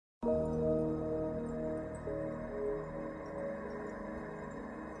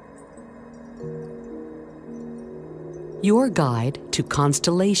your guide to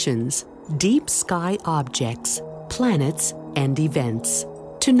constellations, deep sky objects, planets, and events.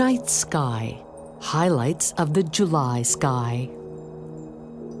 Tonight's sky. Highlights of the July sky.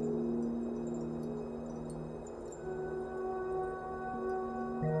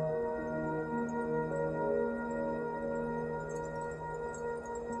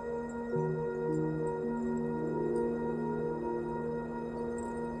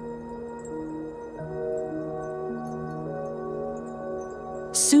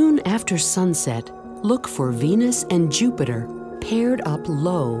 Soon after sunset, look for Venus and Jupiter paired up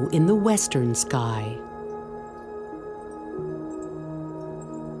low in the western sky.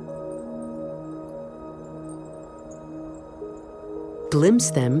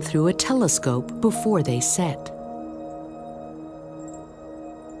 Glimpse them through a telescope before they set.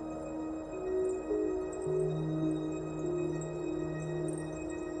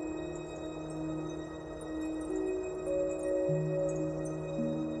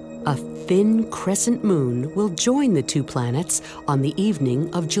 A thin crescent moon will join the two planets on the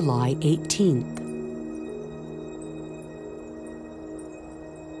evening of July 18th.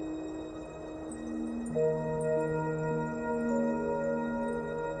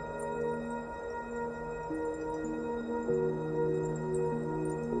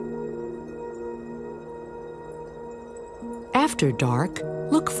 After dark,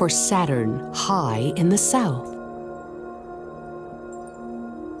 look for Saturn high in the south.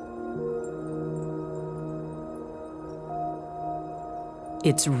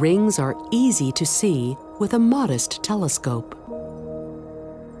 Its rings are easy to see with a modest telescope.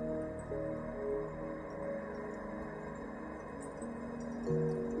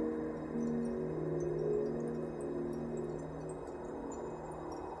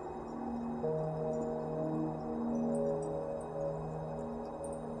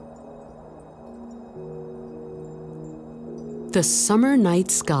 The summer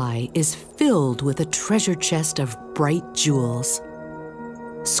night sky is filled with a treasure chest of bright jewels.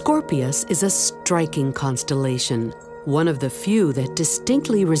 Scorpius is a striking constellation, one of the few that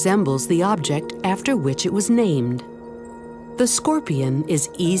distinctly resembles the object after which it was named. The scorpion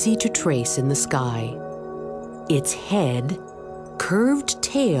is easy to trace in the sky. Its head, curved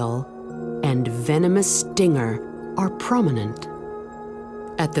tail, and venomous stinger are prominent.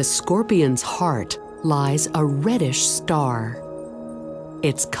 At the scorpion's heart lies a reddish star.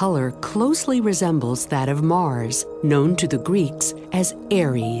 Its color closely resembles that of Mars, known to the Greeks as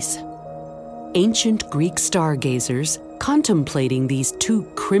Aries. Ancient Greek stargazers, contemplating these two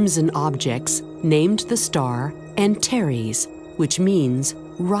crimson objects, named the star Antares, which means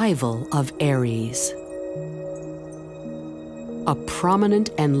rival of Aries. A prominent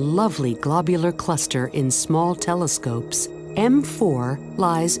and lovely globular cluster in small telescopes, M4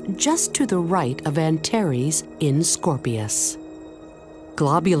 lies just to the right of Antares in Scorpius.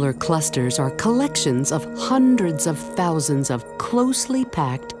 Globular clusters are collections of hundreds of thousands of closely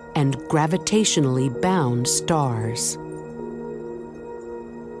packed and gravitationally bound stars.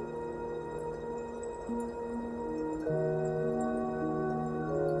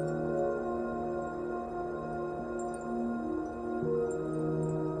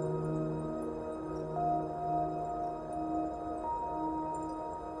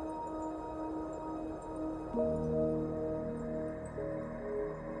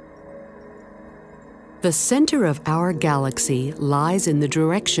 The center of our galaxy lies in the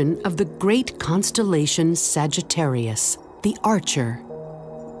direction of the great constellation Sagittarius, the Archer.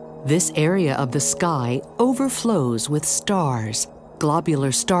 This area of the sky overflows with stars,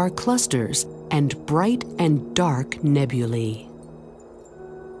 globular star clusters, and bright and dark nebulae.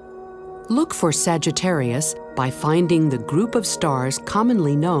 Look for Sagittarius by finding the group of stars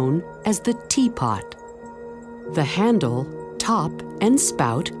commonly known as the teapot. The handle, top, and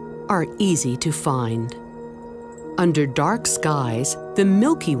spout are easy to find. Under dark skies, the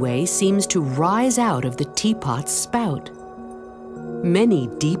Milky Way seems to rise out of the teapot's spout. Many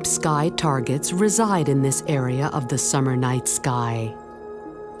deep sky targets reside in this area of the summer night sky.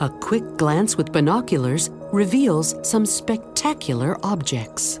 A quick glance with binoculars reveals some spectacular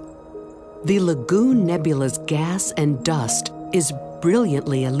objects. The Lagoon Nebula's gas and dust is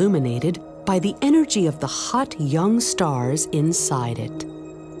brilliantly illuminated by the energy of the hot young stars inside it.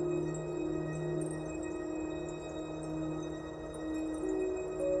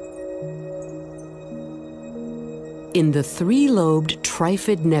 In the three-lobed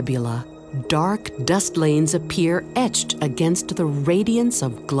Trifid Nebula, dark dust lanes appear etched against the radiance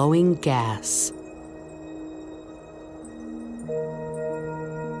of glowing gas.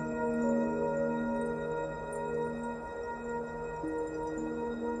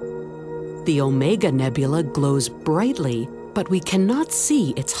 The Omega Nebula glows brightly, but we cannot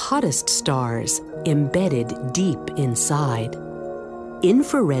see its hottest stars embedded deep inside.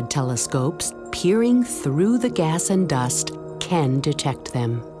 Infrared telescopes peering through the gas and dust can detect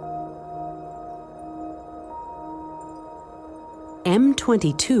them.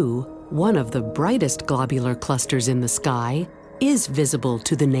 M22, one of the brightest globular clusters in the sky, is visible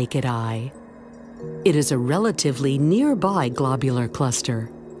to the naked eye. It is a relatively nearby globular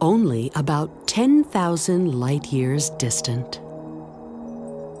cluster, only about 10,000 light-years distant.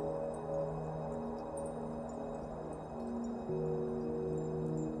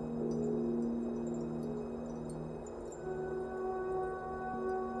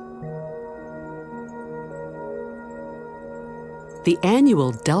 The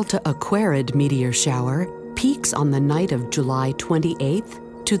annual Delta Aquarid meteor shower peaks on the night of July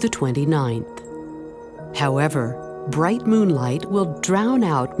 28th to the 29th. However, bright moonlight will drown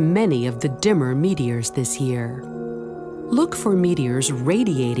out many of the dimmer meteors this year. Look for meteors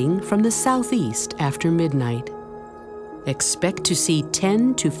radiating from the southeast after midnight. Expect to see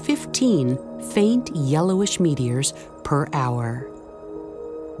 10 to 15 faint yellowish meteors per hour.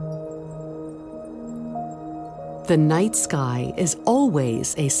 The night sky is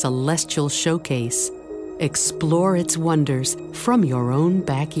always a celestial showcase. Explore its wonders from your own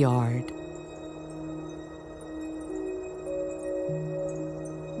backyard.